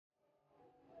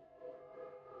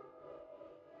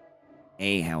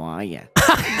Hey, how are you?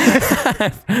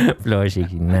 Floor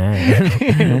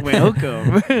 69.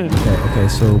 Welcome. Okay,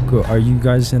 so go. Are you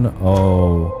guys in?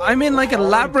 Oh. I'm in like a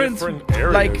labyrinth.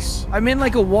 Like I'm in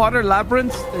like a water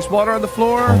labyrinth. There's water on the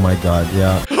floor. Oh my god,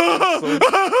 yeah.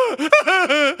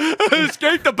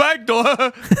 Escape the back door.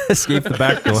 Escape the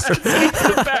back door.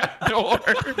 The back door.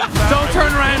 Don't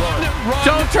turn around.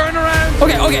 Don't turn around.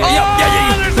 Okay, okay,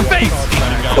 yeah. There's the face.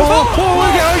 Okay.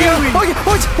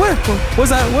 What's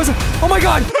that? What's that? Oh my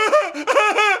god.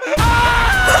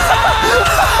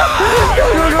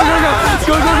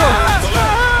 Go.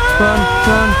 Run.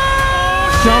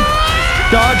 Jump.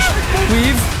 Dodge.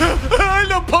 Weave. I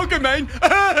love Pokemon.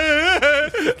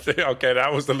 Okay,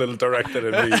 that was a little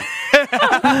directed at me.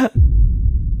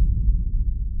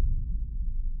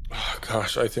 Oh,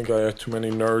 gosh, I think I had too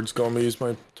many nerds gummies.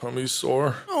 My tummy's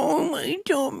sore. Oh my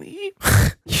tummy.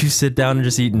 You sit down and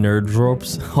just eat nerd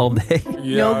ropes all day.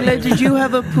 Yeah. Nogla, did you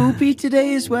have a poopy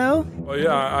today as well? Oh,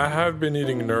 yeah, I have been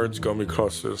eating nerds gummy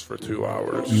clusters for 2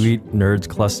 hours. You eat nerds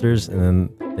clusters and then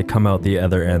they come out the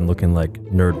other end looking like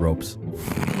nerd ropes.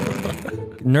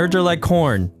 Nerds are like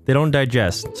corn. They don't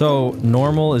digest. So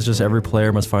normal is just every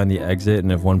player must find the exit,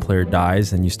 and if one player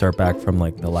dies, then you start back from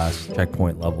like the last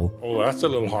checkpoint level. Oh, that's a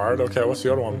little hard. Okay, what's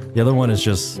the other one? The other one is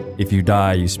just if you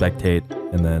die, you spectate,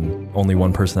 and then only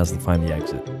one person has to find the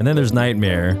exit. And then there's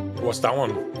Nightmare. What's that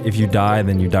one? If you die,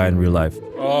 then you die in real life.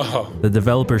 Oh, The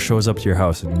developer shows up to your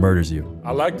house and murders you.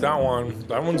 I like that one.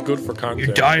 That one's good for content.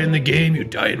 You die in the game, you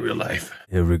die in real life.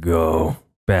 Here we go.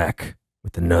 Back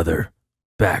with another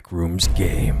Backrooms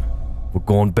game. We're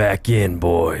going back in,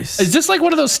 boys. Is this like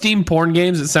one of those Steam porn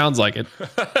games? It sounds like it.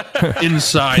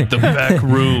 Inside the back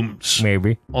rooms.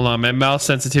 Maybe. Hold on, my mouse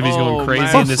sensitivity's Oh, going crazy,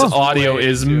 man. and this audio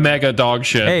is mega dog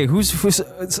shit. Hey, who's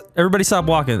everybody stop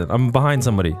walking. I'm behind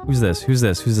somebody. Who's this? Who's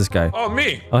this guy? Oh,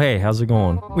 me. Oh, hey, how's it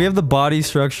going? We have the body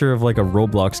structure of like a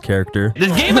Roblox character.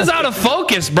 This game is out of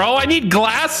focus, bro. I need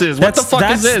glasses. What the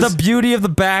fuck is this? That's the beauty of the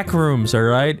Backrooms, all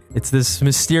right? It's this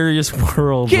mysterious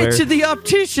world Get where... to the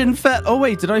optician, fat. Oh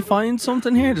wait, did I find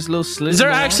something here? This little slit. Is there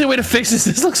actually a way to fix this?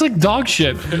 This looks like dog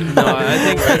shit. No,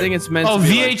 I think it's meant Oh, to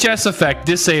be VHS effect,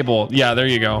 disable. Yeah, there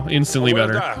you go. Instantly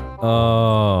Where's better. that?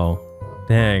 Oh,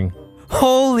 dang.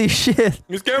 Holy shit.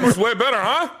 This game was way better,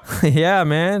 huh? Yeah,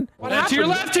 man. To your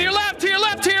left, to your left, to your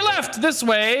left, to your left. This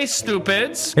way,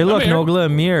 stupids. Hey, look, Come here. Nogla, a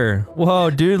mirror. Whoa,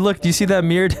 dude, look, do you see that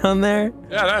mirror down there?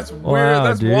 Yeah, that's weird. Wow,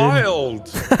 That's dude. wild.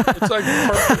 It's like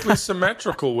perfectly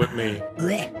symmetrical with me.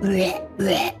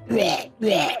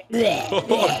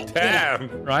 Oh,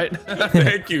 damn. Right?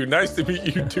 Thank you. Nice to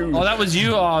meet you, too. Oh, that was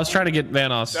you. Oh, I was trying to get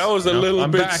Vanoss. That was a little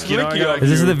I'm bit back, you know, I slicky gotta- of Is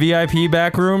this you. the VIP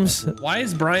Backrooms? Why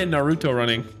is Brian Naruto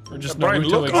running? Or just Brian,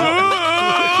 Naruto look. exists?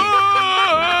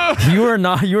 You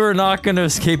are not gonna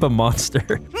escape a monster.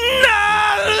 You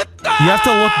have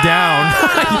to look down.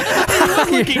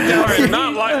 Looking down.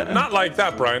 Not like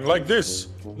that, Brian. Like this.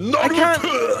 I can't,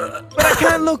 but I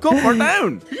can't look up or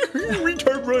down.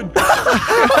 Retard run.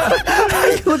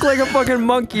 You look like a fucking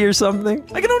monkey or something.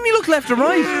 I can only look left or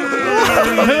right.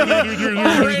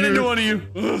 I ran into one of you.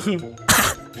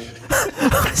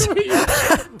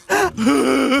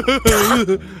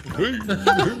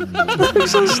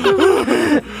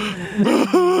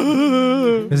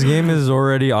 This game is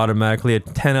already automatically a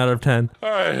 10 out of 10. All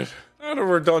right. Now that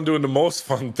we're done doing the most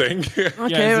fun thing. Okay,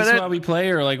 Yeah, is this but how we play,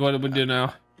 or like what do we do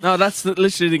now? no, that's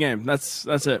literally the game. That's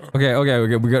it. Okay,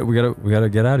 we gotta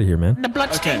get out of here, man. The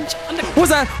bloodstains. What's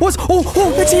that?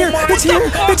 Oh, it's here! It's here!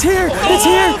 It's here! It's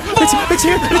here! It's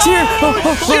here! It's here!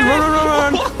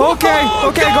 Run! Okay,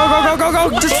 go!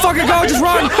 Just fucking go! Just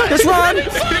run! Just run!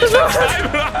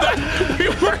 We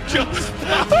were just.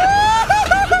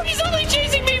 He's only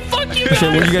chasing me. Fuck you.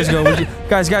 Shit, where you guys go?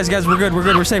 Guys, we're good.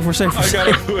 We're safe. I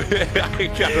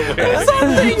gotta wait.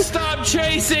 Something stop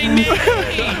chasing me.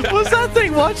 What's that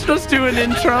thing? Watched us do an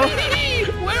intro.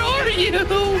 Where are you?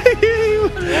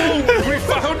 We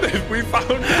found it.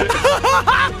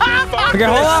 Okay,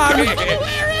 hold on.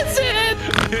 Where is it?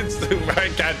 I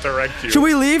can't direct you. Should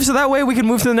we leave so that way we can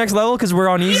move to the next level because we're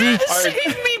on easy? Save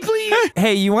me, please.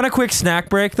 Hey, you want a quick snack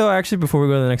break though? Actually, before we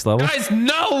go to the next level. Guys,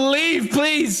 no, leave,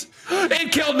 please.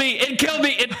 It killed me.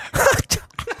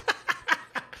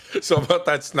 So about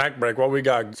that snack break, what we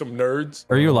got? Some nerds?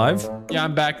 Are you alive? Yeah,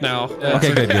 I'm back now.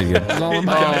 Okay, good. It's all in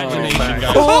my imagination, guys.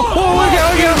 Okay.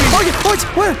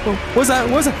 What's that?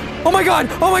 Oh my god,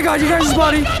 you guys'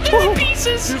 body.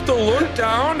 Pieces. You have to look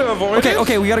down to avoid it.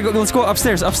 Okay, we gotta go. Let's go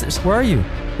upstairs. Where are you?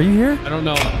 Are you here? I don't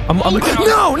know.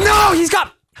 No, he's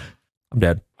got. I'm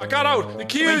dead. I got out. The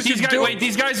key is these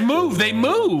guys move. They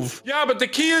move. Yeah, but the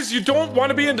key is you don't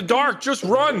want to be in the dark. Just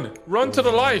run. Run to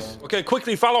the light. Okay,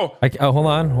 quickly follow. Oh, hold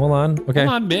on. Okay. Come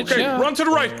on, bitch. Okay, run to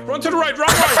the right. Run to the right. Run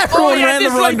right. Everyone ran the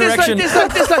wrong direction. This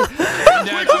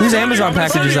These Amazon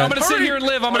packages. I'm gonna sit here and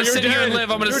live. I'm gonna sit here and live.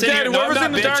 I'm gonna sit here. No, I'm not,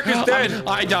 in the dark is dead.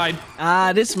 I died.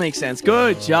 Ah, this makes sense.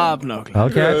 Good job, Knuckle.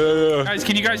 Okay. Guys,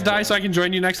 can you guys die so I can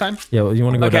join you next time? Yeah, well, you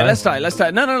want to go Okay, die? let's die. Let's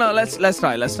die. No. Let's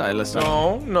die.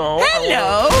 No.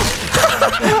 Hello.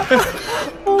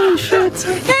 Holy shit.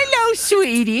 Hello,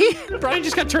 sweetie. Brian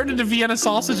just got turned into Vienna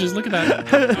sausages. Look at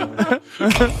that.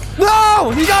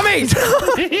 No! He got me!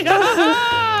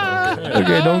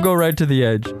 Okay, don't go right to the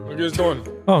edge. What are you guys doing?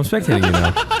 Oh, I'm spectating you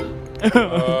now.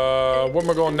 Where am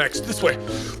I going next? This way.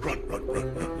 Run.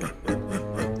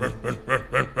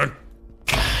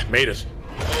 Made it.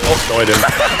 Oh, no, I didn't.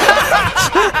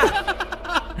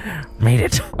 Made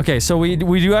it. Okay, so we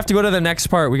do have to go to the next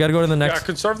part. We got to go to the next. Yeah,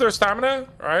 conserve their stamina.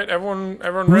 All right, everyone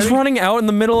Who's ready? running out in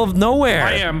the middle of nowhere?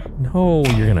 I am. No,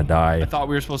 you're gonna die. I thought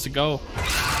we were supposed to go.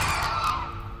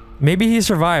 Maybe he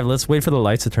survived. Let's wait for the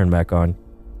lights to turn back on.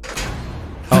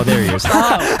 Oh, there he is.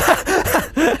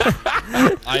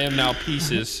 I am now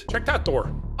pieces. Check that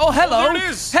door. Oh, hello. there it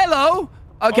is. Hello.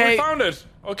 Okay. Oh, we found it.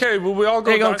 Okay, will we all go?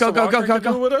 There you go,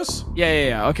 go. With us?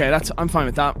 Yeah. Okay, I'm fine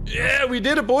with that. Yeah, we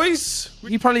did it, boys.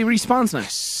 He probably respawns now.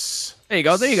 There you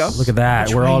go. Look at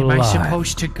that. We're all Where am I alive.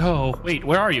 supposed to go? Wait,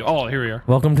 where are you? Oh, here we are.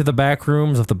 Welcome to the back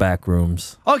rooms of the back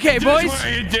rooms. Okay, boys.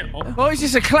 Boys,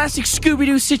 it's a classic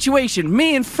Scooby-Doo situation.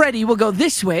 Me and Freddy will go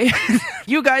this way.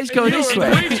 You guys go this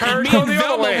way. Turn go the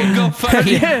other way.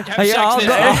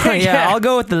 I'll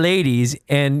go with the ladies,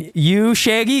 and you,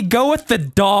 Shaggy, go with the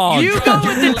dog. You go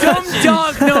with the dumb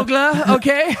dog, Nogla,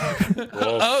 okay?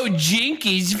 Oh,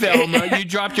 jinkies, Velma. You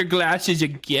dropped your glasses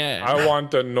again. I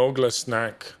want the Nogla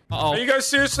snack. Are you guys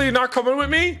seriously not coming with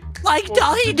me? Like,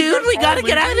 Dolly, dude, we gotta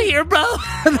get out of here, bro.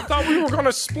 I thought we were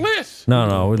gonna split.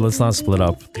 No, let's not split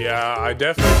up. Yeah, I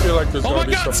definitely feel like there's gonna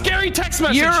be some... scary text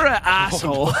message. You're an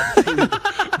asshole.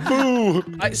 Boo.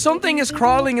 Something is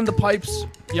crawling in the pipes.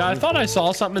 Yeah, I thought I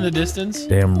saw something in the distance.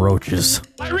 Damn roaches.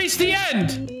 I reached the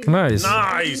end. Nice.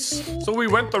 Nice. So we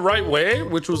went the right way,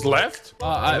 which was left?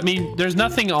 I mean, there's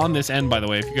nothing on this end, by the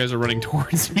way, if you guys are running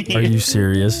towards me. Are you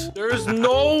serious? There's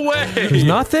no way. There's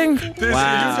nothing?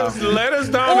 Wow. You just let us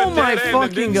down a dead end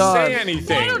and didn't say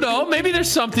anything. I don't know. Maybe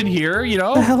there's something here, you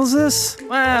know? What the hell is this?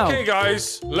 Wow. Okay,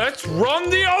 guys, let's run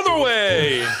the other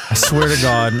way. I swear to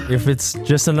God, if it's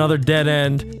just another dead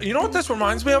end. You know what this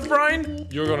reminds me of, Brian?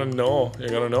 You're gonna know.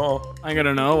 I'm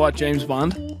gonna know what James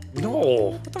Bond.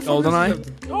 No. What the fuck GoldenEye? is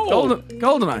that? No.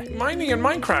 GoldenEye. Mining in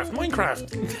Minecraft.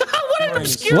 What an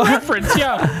obscure reference,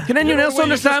 yeah. Can anyone else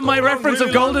understand my reference of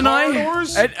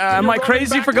GoldenEye? Am I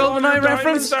crazy for GoldenEye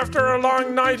reference? After a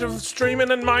long night of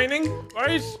streaming and mining,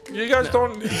 right? You guys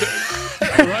don't...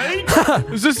 Right?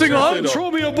 Is this thing on?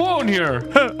 Throw me a bone here.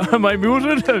 Am I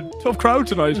muted? Tough crowd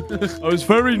tonight. I was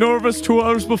very nervous 2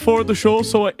 hours before the show,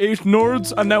 so I ate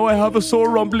nerds, and now I have a sore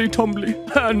rumbly tumbly.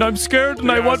 And I'm scared,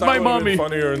 and I want my mommy.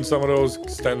 Funnier than some of those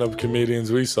stand-up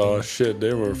comedians we saw. Shit,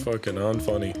 they were fucking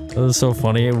unfunny. It was so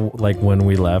funny, like, when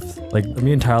we left. Like,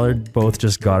 me and Tyler both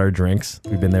just got our drinks.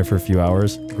 We've been there for a few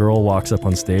hours. Girl walks up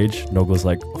on stage. Nogo's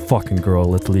like, fucking girl,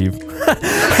 let's leave.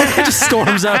 Just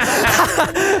storms out.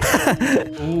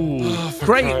 Ooh.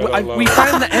 Great, we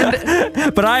found the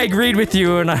end. But I agreed with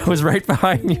you, and I was right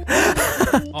behind you.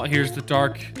 Oh, here's the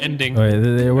dark ending. Wait,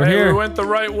 we're here. We went the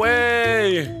right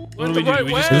way. What do we do?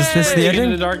 We just Is this the get into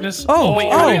ending? the darkness? Oh, wait,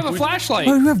 we have a flashlight.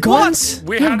 Oh, you have guns?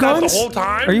 We You have had that the guns? whole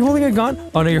time? Are you holding a gun?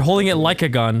 Oh, no, you're holding it like a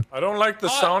gun. I don't like the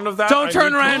sound of that. Don't I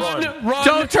turn need to around. run.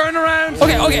 Don't turn around.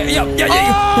 Okay,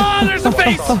 yeah. Oh, there's a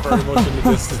face. Very much in the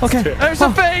distance. Okay. There's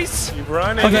a face. Keep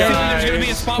running, Okay. There's gonna be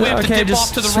a spot we have to Okay, dip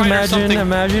off to the right or something.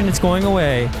 imagine it's going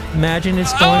away. Imagine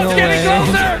it's going it's away. getting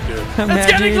closer. It's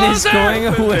getting Imagine it's closer. going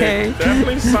away. It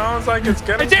definitely sounds like it's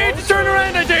getting I dare to turn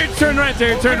around. I dare to turn around.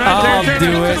 Turn around. I'll turn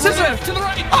do around. it. This is it. To the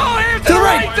right. Oh, here, to the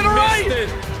right. To the right.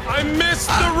 I missed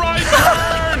the right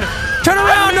turn. Turn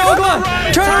around, Nogla!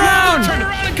 Turn around! Turn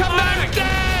around and come back.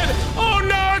 Dead. Oh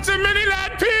no, it's a mini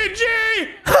lad PG.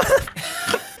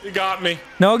 You got me.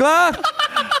 Nogla!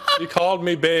 You called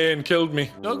me Bay and killed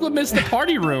me. Nogla missed the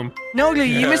party room. Nogla,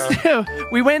 you missed it.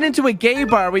 We went into a gay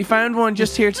bar. We found one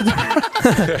just here to the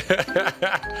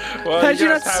Well, How'd you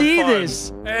not guys have see fun.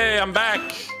 this? Hey, I'm back.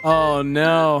 Oh,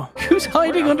 no. Who's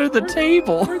hiding under the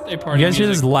table? Birthday party You guys hear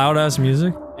music. this loud ass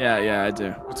music? Yeah, I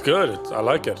do. It's good. I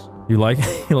like it. You like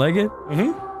it? You like it?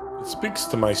 It speaks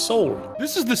to my soul.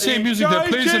 This is the same music that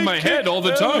plays in my head all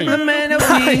the time. The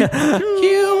melody.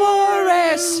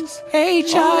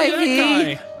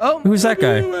 QRSHIV. Oh, Who's that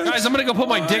guy? Guys, I'm gonna go put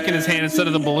my dick in his hand instead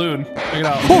of the balloon. Check it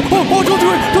out. Oh, don't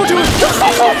do it! Don't do it!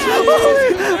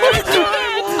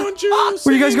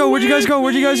 Where'd you guys go? Where'd you guys go?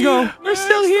 Where'd you guys go? we're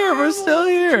still here. We're still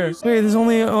here. Wait, there's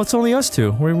only it's only us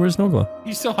two. Where's Nogla?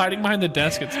 He's still hiding behind the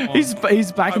desk. It's small.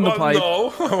 He's back in the pipe.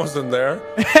 No, I wasn't there.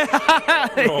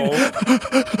 No.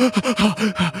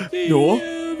 No.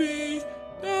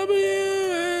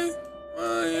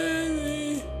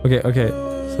 Okay.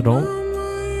 So don't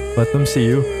let them see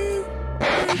you.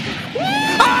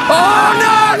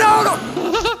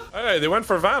 Hey, they went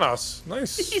for Vanoss.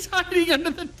 Nice. He's hiding under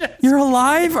the desk. You're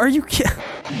alive? Are you kidding?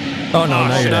 Oh no,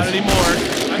 no, you're Not not. anymore.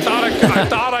 I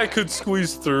thought I could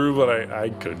squeeze through, but I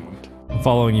couldn't. I'm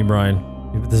following you, Brian.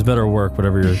 This better work,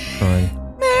 whatever you're trying.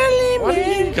 What are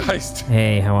you guys doing?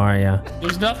 Hey, how are ya?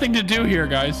 There's nothing to do here,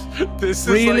 guys. This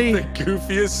is Really? like the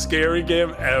goofiest scary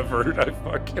game ever. I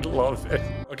fucking love it.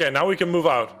 Okay, now we can move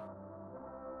out.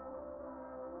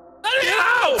 Get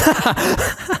out!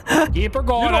 Keep her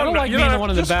going. I don't like being the one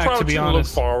in the back, to be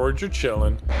honest. Look forward. You're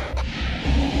chilling.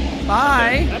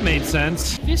 Bye. That made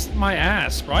sense. Kissed my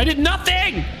ass, bro. I did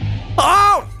nothing.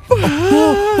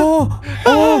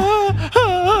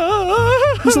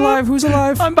 Who's alive? Who's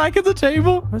alive? I'm back at the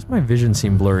table. Why does my vision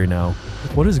seem blurry now?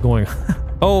 What is going on?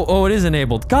 Oh, it is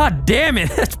enabled. God damn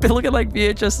it. It's been looking like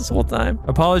VHS this whole time.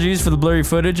 Apologies for the blurry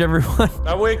footage, everyone.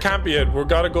 That way can't be it. We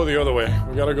gotta go the other way.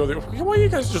 We gotta go the. Why are you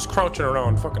guys just crouching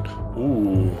around? Fucking.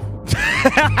 Ooh.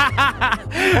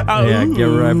 Yeah, get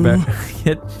right back.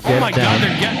 Get Oh my down. god,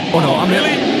 they're getting. Oh no, I'm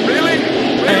Really?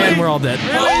 And we're all dead.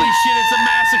 Holy shit, it's a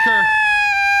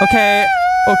massacre.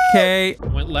 Okay.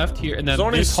 Went left here, and then There's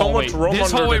only this so hallway. much room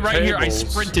This under hallway the right here, I tables.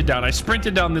 sprinted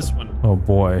down this one. Oh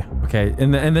boy. Okay,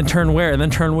 and then turn where? And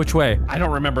then turn which way? I don't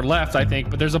remember left, I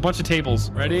think, but there's a bunch of tables.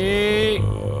 Ready?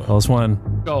 Tell us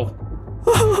one. Go.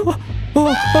 Go! Go No!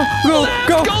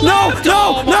 left!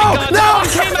 Oh my God, that one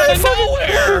came out of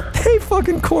nowhere! They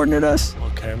fucking cornered us.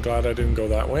 Okay, I'm glad I didn't go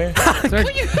that way. You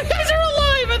guys are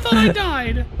alive! I thought I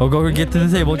died. Oh, go get to the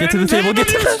table. Get to the table. Get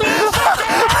to the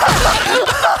table.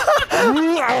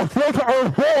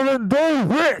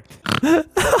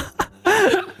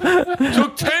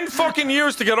 Took 10 fucking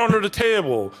years to get under the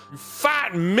table. You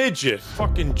fat midget.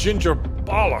 Fucking ginger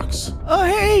bollocks. Oh,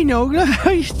 hey, Nogla.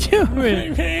 How you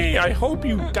doing? Hey, I hope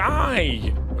you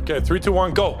die. Okay, 3, 2,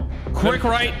 1, go. Quick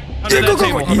right under that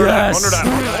table. Yes. Under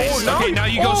that. Okay, now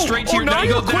you go straight to your. Now Now you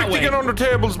you're go quick that to way. get under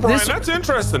tables, Brian. This- That's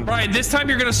interesting. Brian, this time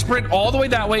you're gonna sprint all the way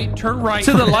that way, turn right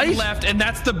To the then light? left, and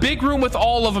that's the big room with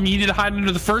all of them. You need to hide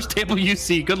under the first table you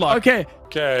see. Good luck. Okay.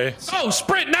 Okay. Oh,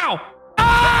 sprint now!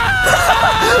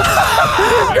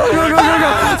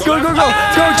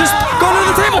 Go. Just go to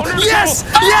the table. Yes.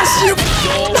 Yes. You.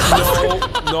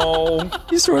 No.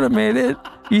 You sort of made it.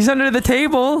 He's under the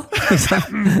table.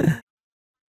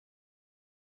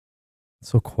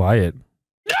 So quiet.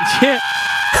 Yeah.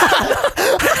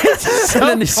 And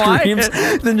then he screams.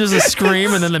 Then just a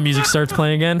scream, and then the music starts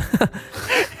playing again.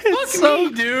 Fuck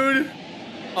me, dude.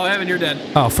 Oh, Evan, you're dead.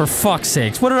 Oh, for fuck's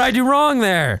sakes! What did I do wrong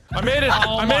there? I made it.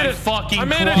 Oh I made my it. fucking I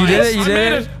made it. You did it. I You did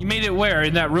made it. You made it where?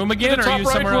 In that room again, The or are top you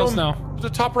right somewhere room. else now? The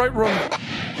top right room.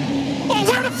 Oh,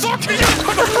 where the fuck are you?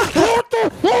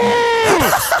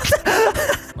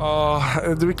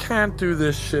 We can't do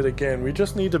this shit again. We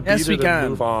just need to beat Yes, we it can. and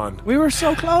move on. We were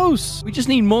so close. We just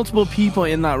need multiple people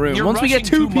in that room. You're Once we get rushing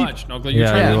two too people. much, Nogla. You're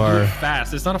Yeah, trying you to do are. it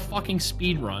fast. It's not a fucking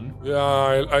speed run.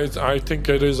 Yeah, I think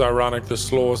it is ironic. The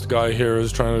slowest guy here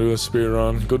is trying to do a speed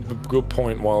run. Good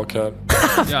point, Wildcat.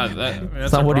 Yeah, that's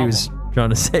That's not what he was trying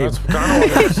to say. That's kind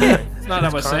of what I'm saying. It's not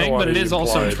what I was kinda saying, what but it he is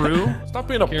also implied. true. Stop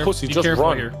being a pussy. Be Just careful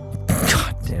run. here.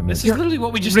 God damn This it! is literally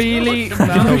what we just Really? talked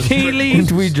about. Really?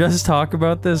 Did we just talk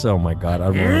about this? Oh my god!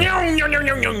 I'm wrong.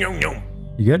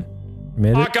 You good? You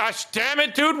made Oh it? gosh, damn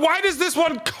it, dude! Why does this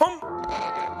one come?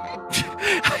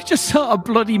 I just saw a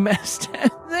bloody mess down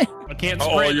there. I can't Oh,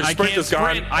 sprint. your I sprint can't is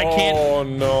gone. sprint. I can't. Oh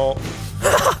no!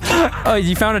 Oh,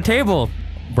 you found a table.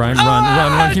 Brian,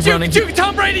 run, keep running.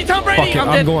 Tom Brady, Tom Brady. Fuck it,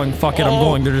 I'm dead. going. Fuck it, I'm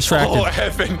going. They're distracted. Oh,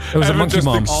 Evan! It was a Evan monkey just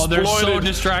bomb. Oh, they're so exploded.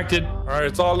 distracted. All right,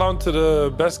 it's all down to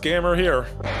the best gamer here.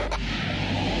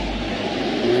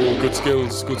 Ooh, good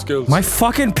skills, good skills. My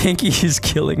fucking pinky is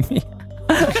killing me.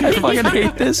 I fucking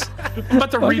hate this. I'm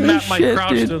about to Fucking remap my shit, crouch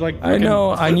dude. to like. I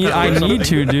know. I need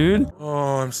to, dude.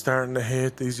 Oh, I'm starting to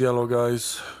hate these yellow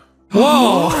guys.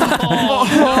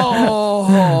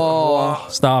 Oh.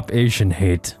 Stop Asian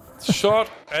hate. Shut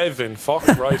Evan, fuck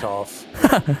right off.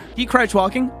 Keep crouch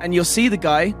walking, and you'll see the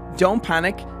guy. Don't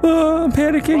panic. I'm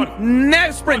panicking.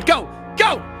 Now sprint. Go.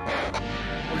 Go.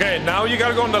 Okay, Okay, now you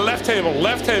gotta go on the left table,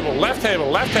 left table, left table,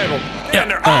 left table. Get in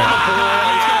there.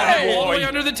 All the way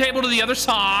under the table to the other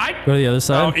side. Go to the other Now,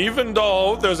 side. even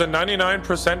though there's a 99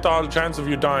 percentile chance of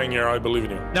you dying here, I believe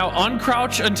in you. Now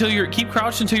uncrouch until keep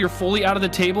crouched until you're fully out of the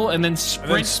table, and then sprint,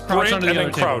 And then sprint crouch under and the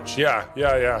then other table. crouch.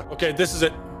 Yeah. Okay, this is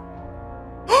it.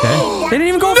 Okay. They didn't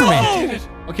even go for me.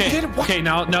 Okay,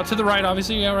 now to the right,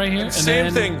 obviously, yeah, right here. And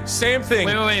Same then, thing.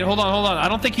 Wait, hold on. I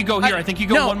don't think you go here. I think you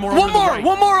go No, one more one over more, the right.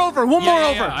 one more over, one more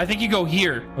over. I think you go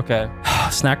here. Okay.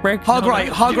 Snack break? Hog right,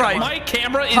 hog Dude, right. My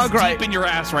camera is Hug deep right. in your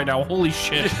ass right now. Holy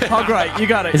shit. Hog right, you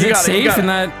got it. Is you it got it, you safe got in it.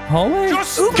 that hallway?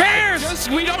 Who cares?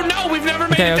 We don't know. We've never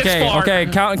made it this far. Okay.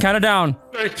 Count it down.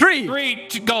 3, 3,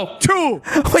 go. 2,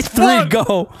 Wait, 3, One.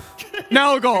 go.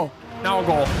 now go. Now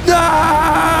go.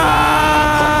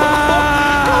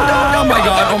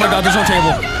 Oh my god, there's no table.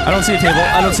 I don't see a table.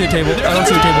 I don't see a table. I don't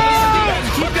see a table.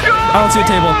 I don't see a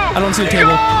table. I don't see a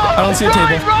table. I don't see a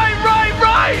table. Right.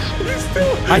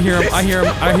 I hear him. I hear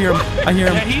him. I hear him. I hear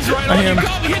him. Yeah, he's right I on hear you. him.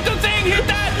 Go, hit the thing. Hit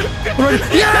that.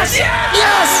 Yes!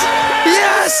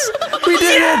 Yes! We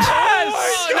did it!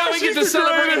 Oh, now we get to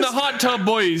celebrate in the hot tub,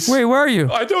 boys. Wait, where are you?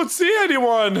 I don't see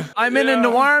anyone. I'm in a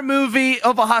noir movie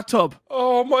of a hot tub.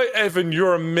 Oh my Evan,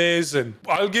 you're amazing.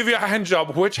 I'll give you a hand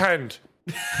job. Which hand?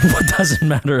 What doesn't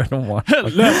matter? I don't want.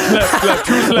 Left,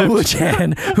 choose left. Which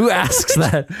hand? Who asks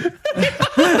that?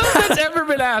 That's ever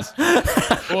been asked.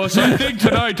 Well, so I think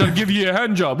tonight I'll give you a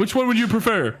hand job. Which one would you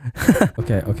prefer?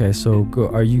 Okay. So,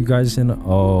 are you guys in?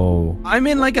 Oh. I'm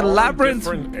in like a labyrinth.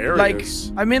 different Like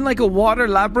areas. I'm in like a water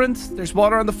labyrinth. There's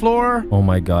water on the floor. Oh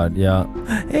my God. Yeah.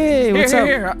 Hey, what's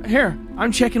up? Here.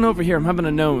 I'm checking over here. I'm having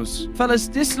a nose. Fellas,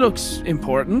 this looks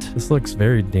important. This looks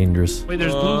very dangerous. Wait,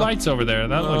 there's blue lights over there.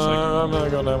 That looks like I'm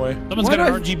not going that way. someone's Why got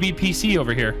do an RGB PC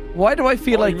over here. Why do I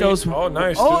feel like you mean- those... oh,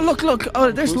 nice, Oh, dude. look.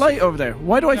 Oh, there's light over there.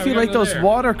 Why do I Yeah, feel we like gotta go those there.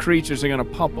 water creatures are going to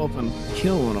pop up and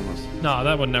kill one of us? No,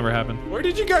 that would never happen. Where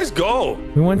did you guys go?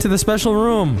 We went to the special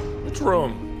room, Which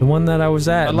room? the one that I was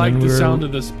at. I like when the we were- sound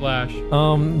of the splash.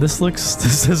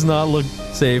 This does not look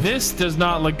safe. This does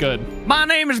not look good. My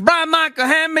name is Brian Michael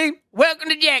Hamby. Welcome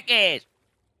to Jackass.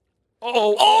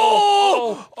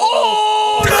 Oh,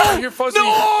 you're fuzzy. No.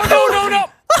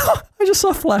 I just saw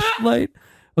a flashlight.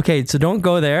 Okay, so don't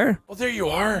go there. Oh, there you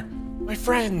are. My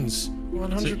friends. So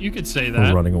 100. you could say I'm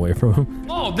that. running away from him.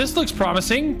 Oh, this looks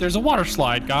promising. There's a water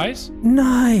slide, guys.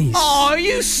 Nice. Oh, are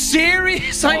you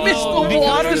serious? I missed the because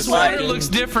water this slide. water looks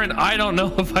different. I don't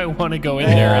know if I want to go in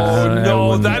there.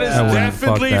 No, that is I wouldn't fuck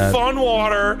definitely that. fun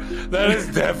water. That is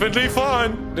definitely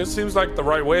fun. This seems like the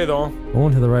right way, though.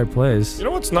 Going to the right place. You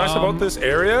know what's nice about this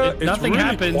area? It's Nothing really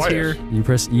happens quiet. here. You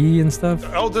press E and stuff.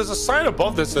 Oh, there's a sign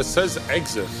above this that says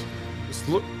exit. Just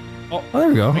look. Oh, there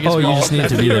we go. guess Oh, we're you all just need to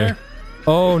dead be there. there.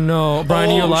 Oh no,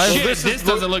 Brian, are you Oh, alive? shit. This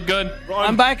doesn't look good.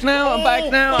 I'm back now. I'm back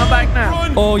now.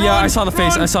 Run, Oh yeah, run, I saw the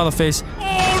face. run. I saw the face.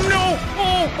 Oh no!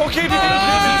 Oh, okay. Give me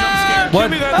What?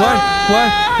 me that.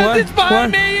 What? It's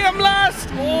behind me. I'm lost.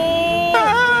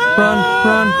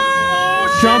 Run!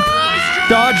 Jump!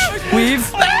 Dodge! Weave!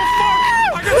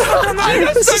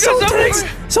 This is so intense.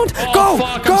 So Oh, go!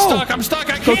 fuck, Go! I'm stuck.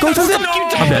 I Go! can't. Go to I'm the. stuck. You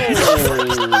I'm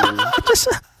dead.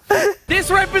 This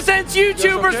represents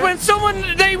YouTubers okay? when someone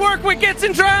they work with gets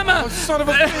in drama. Son of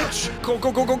a bitch! Go!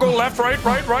 Left, right,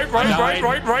 left,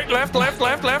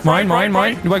 Mine.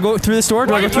 right. Do I go through this door?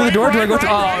 Do I go through the door? Do I go through?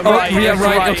 Right. Oh, yeah,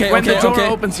 right. Okay, When the door okay.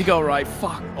 opens, you go right.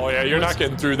 Fuck. Oh yeah, you're not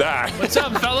getting through that. What's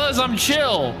up, fellas? I'm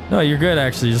chill. No, you're good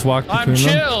actually. Just walk I'm between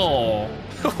them. chill.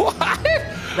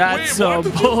 That's Wait, some what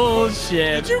did you-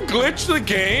 bullshit. Did you glitch the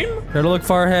game? Try to look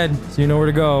far ahead so you know where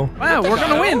to go. Wow, we're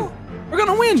gonna win. We're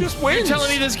gonna win. Just win. You're telling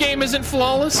me this game isn't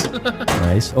flawless?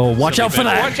 Nice. Oh, watch out for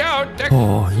that. Watch out! That,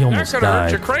 Oh, he that almost could hurt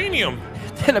died. your cranium.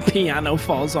 Then a piano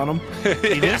falls on him.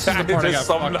 See, this is the part I got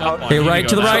fucked up on. Hey, You right need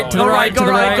to the go right, that to the way. right, to the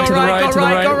right, to the right, to the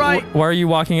right. Go right. Why are you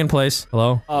walking in place?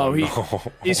 Hello? Oh,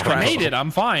 he's I crashed. made it.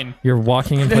 I'm fine. You're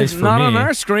walking in place It's for not me. on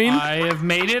our screen. I have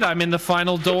made it. I'm in the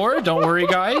final door. Don't worry,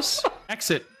 guys.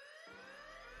 Exit.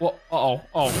 Well,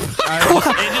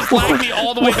 it just lagged me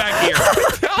all the way back here.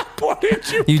 What did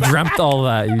you? You dreamt all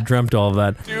that. You dreamt all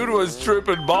that. Dude was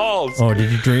tripping balls. Oh,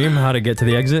 did you dream how to get to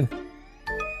the exit?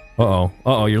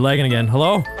 Uh-oh, you're lagging again.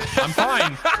 Hello? I'm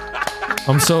fine.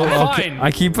 I'm so okay. fine. I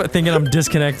keep thinking I'm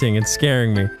disconnecting. It's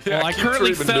scaring me. Well, I keep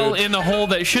currently dreaming, fell dude. in the hole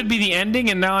that should be the ending,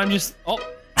 and now I'm just... Oh,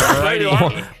 There you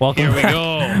are. Welcome here we back.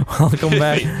 go. Welcome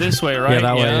back. This way, right?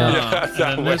 that way, yeah. Yeah, And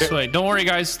that then this way. way. Don't worry,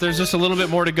 guys. There's just a little bit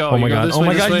more to go. Oh my You go god. this Oh way,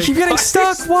 my this god. way. You keep getting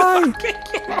stuck. Why?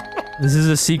 This is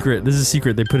a secret. This is a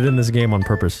secret. They put it in this game on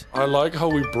purpose. I like how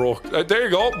we broke. There you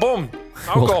go. Boom.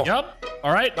 Now go. Yep.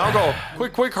 All right. Now go.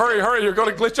 Quick, hurry. You're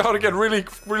gonna glitch out again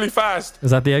really fast.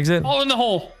 Is that the exit? All in the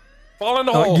hole. Fall in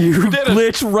the hole. You did it.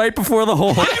 glitched right before the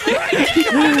hole. There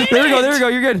we go. There we go.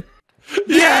 You're good.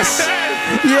 Yes.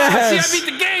 Yes. See, I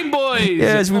beat the game, boys.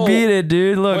 Yes, we beat it,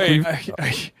 dude. Look.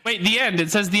 Wait, the end. It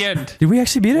says the end. Did we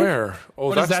actually beat it? Where? Oh,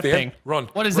 What is that's that the thing? end. Run.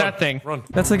 What is run, that thing? Run.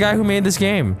 That's the guy who made this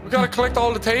game. We gotta collect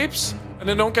all the tapes and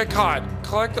then don't get caught.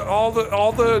 Collect all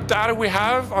the data we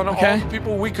have on all the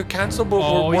people we could cancel. But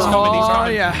Oh, he's we're coming, he's Oh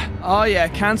coming. yeah. Oh yeah.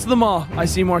 Cancel them all. I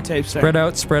see more tapes there. Spread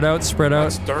out, spread out, spread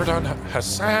out. Third on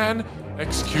Hassan,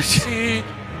 XQC.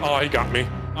 Oh, he got me.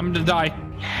 I'm gonna die.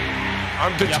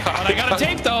 I'm to Yeah, die. but I got a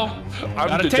tape though. I'm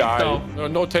got a to tape die. though.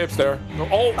 No tapes there. No.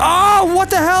 Oh, Oh,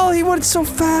 what the hell? He went so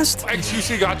fast.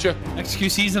 XQC got you.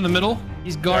 XQC's in the middle.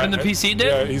 He's guarding the PC, dude.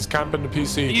 Yeah, he's camping the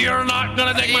PC. You're not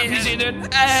gonna take my PC, dude.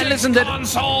 listen, dude.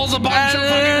 Consoles, a bunch of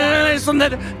fucking Listen,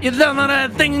 that you don't know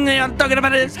the thing I'm talking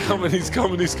about. Is He's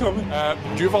coming. Do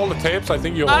you have all the tapes? I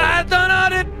think you have. I don't know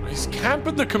it. He's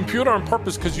camping the computer on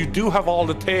purpose because you do have all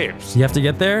the tapes. You have to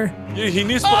get there. Yeah, he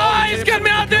needs to put all the he's tapes got on me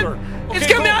the out there. computer. He's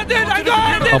Okay, got me out there. go I to the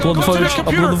got computer. it. Upload the Go to footage,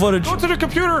 computer. upload the footage. Go to the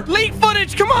computer. Leak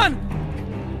footage. Come on.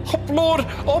 Upload.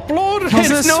 What's It's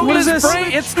this? What is Nogla's this?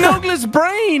 brain. It's Nogla's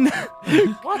brain.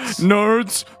 What?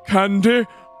 Nerds, candy,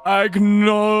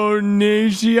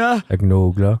 agnosia.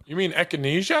 Agnogla. You mean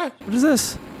echinacea? What is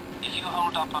this?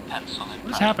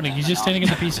 What's happening? He's just standing in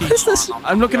the PC. What is this?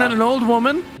 I'm looking at an old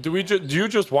woman. Do you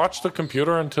just watch the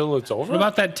computer until it's over? What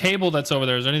about that table that's over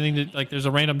there? Is there anything that, like, there's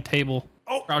a random table?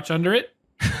 Oh. Crouch under it?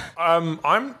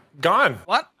 I'm gone.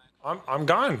 What? I'm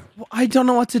gone. I don't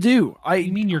know what to do. What do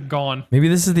you mean you're gone? Maybe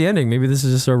this is the ending. Maybe this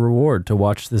is just a reward to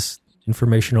watch this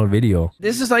informational video.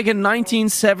 This is like a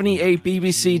 1978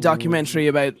 BBC documentary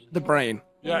about the brain.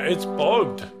 Yeah, it's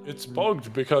bugged. It's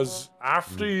bugged because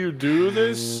after you do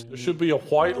this, there should be a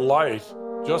white light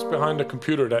just behind the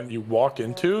computer that you walk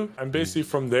into, and basically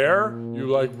from there you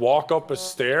like walk up a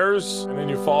stairs and then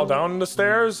you fall down the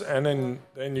stairs and then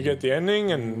you get the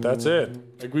ending and that's it.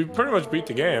 Like we pretty much beat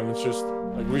the game. It's just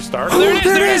like restart. There it is!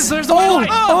 There it is! There's the white light!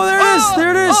 Oh, there it is! There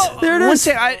it is! There it One is!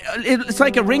 sec, it's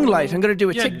like a ring light. I'm gonna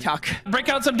do a Yeah. TikTok. Break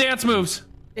out some dance moves.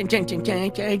 Hey,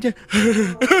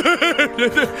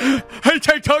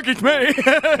 TikTok, it's me.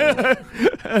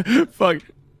 Fuck.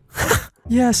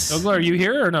 Yes. Douglas, are you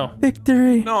here or no?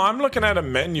 Victory. No, I'm looking at a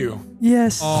menu.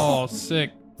 Yes. Oh,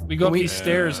 sick. We go up these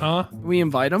stairs, huh? Can we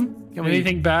invite him? Can we?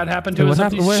 Anything bad happen to Hey, us what up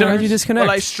happened? these Where stairs? did you disconnect?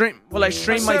 Will I stream I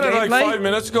my said it like gameplay? 5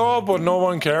 minutes ago, but no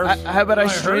one cares. How about I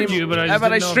heard stream? you, but I how just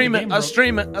about I didn't know if stream the it? game I'll broke.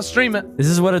 stream it. I'll stream it. This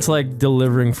is what it's like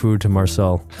delivering food to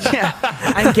Marcel. Yeah,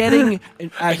 I'm getting a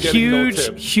getting no huge,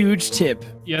 tip. huge tip.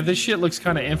 Yeah, this shit looks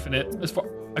kind of infinite. As far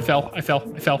I fell. It's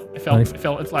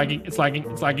lagging.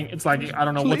 I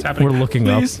don't know what's happening. We're looking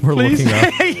up. We're looking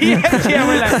up. yeah,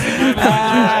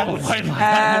 we're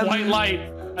like, White light.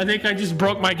 I think I just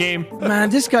broke my game. man,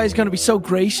 this guy's gonna be so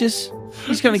gracious.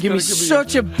 He's gonna give me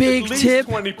such a big at least tip.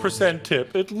 20%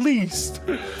 tip, at least.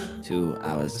 2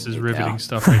 hours. This is riveting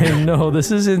stuff right I here. know,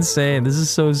 this is insane. This is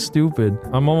so stupid.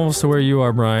 I'm almost to where you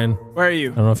are, Brian. Where are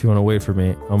you? I don't know if you want to wait for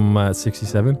me. I'm at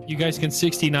 67. You guys can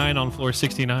 69 on floor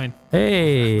 69.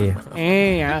 Hey,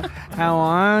 Hey, how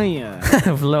are you?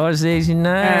 floor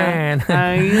 69.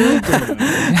 How you doing?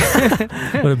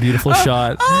 What a beautiful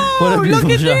shot. Oh, What a beautiful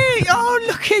look at shot. me! Oh,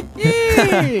 look at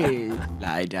me!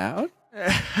 Lie down.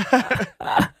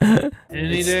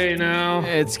 Any day now.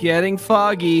 It's getting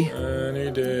foggy.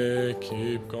 Any day,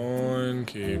 keep going,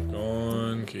 keep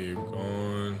going, keep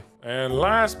going. And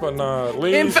last but not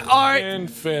least,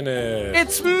 Infinite.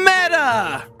 It's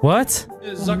meta! What?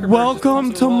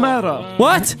 Welcome to Meta.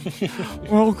 What?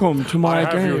 Welcome to I my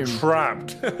have you game.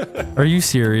 trapped. Are you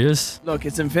serious? Look,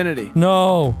 it's infinity.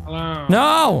 No.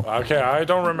 No. Okay, I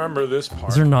don't remember this Is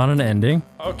part. there not an ending?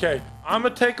 Okay, I'm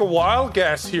gonna take a wild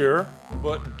guess here,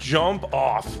 but jump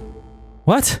off.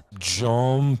 What?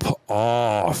 Jump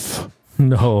off.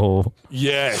 No.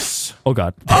 Yes. Oh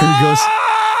God. There he goes.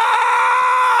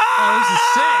 Oh, this is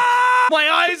sick. My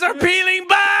eyes are peeling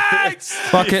back!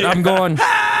 Fuck it. I'm going. You're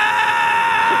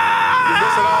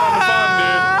missing out on the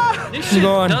fun, dude. This shit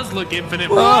going. does look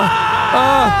infinite.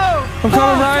 I'm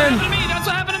coming, Ryan. That's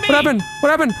what happened to me. What happened? What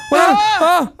happened? What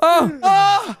happened?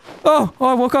 Oh,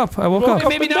 I woke up. I woke up.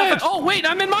 Maybe not. Oh, wait,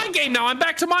 I'm in my game now. I'm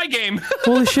back to my game.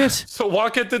 Holy shit. So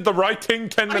Walker did the right thing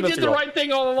 10 I minutes did ago. the right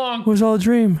thing all along. It was all a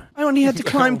dream. I only had to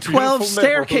climb 12 Beautiful neighborhood as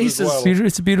staircases. well.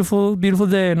 It's a beautiful, beautiful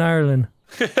day in Ireland.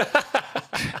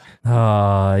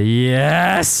 Ah,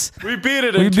 yes. We beat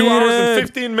it We in 2 beat hours it. and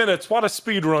 15 minutes. What a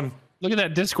speed run. Look at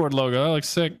that Discord logo. That looks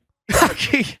sick.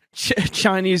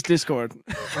 Chinese Discord.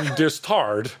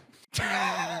 Distard.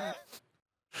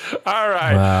 All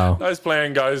right. Wow. Nice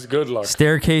playing, guys. Good luck.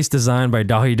 Staircase designed by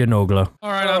Dahi Denogla.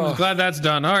 All right, I'm glad that's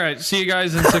done. All right, see you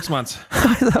guys in 6 months.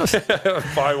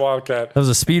 Bye, Wildcat. That was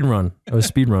a speed run. That was a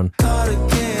speed run.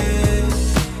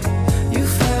 You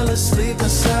fell asleep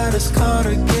inside his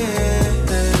cardigan.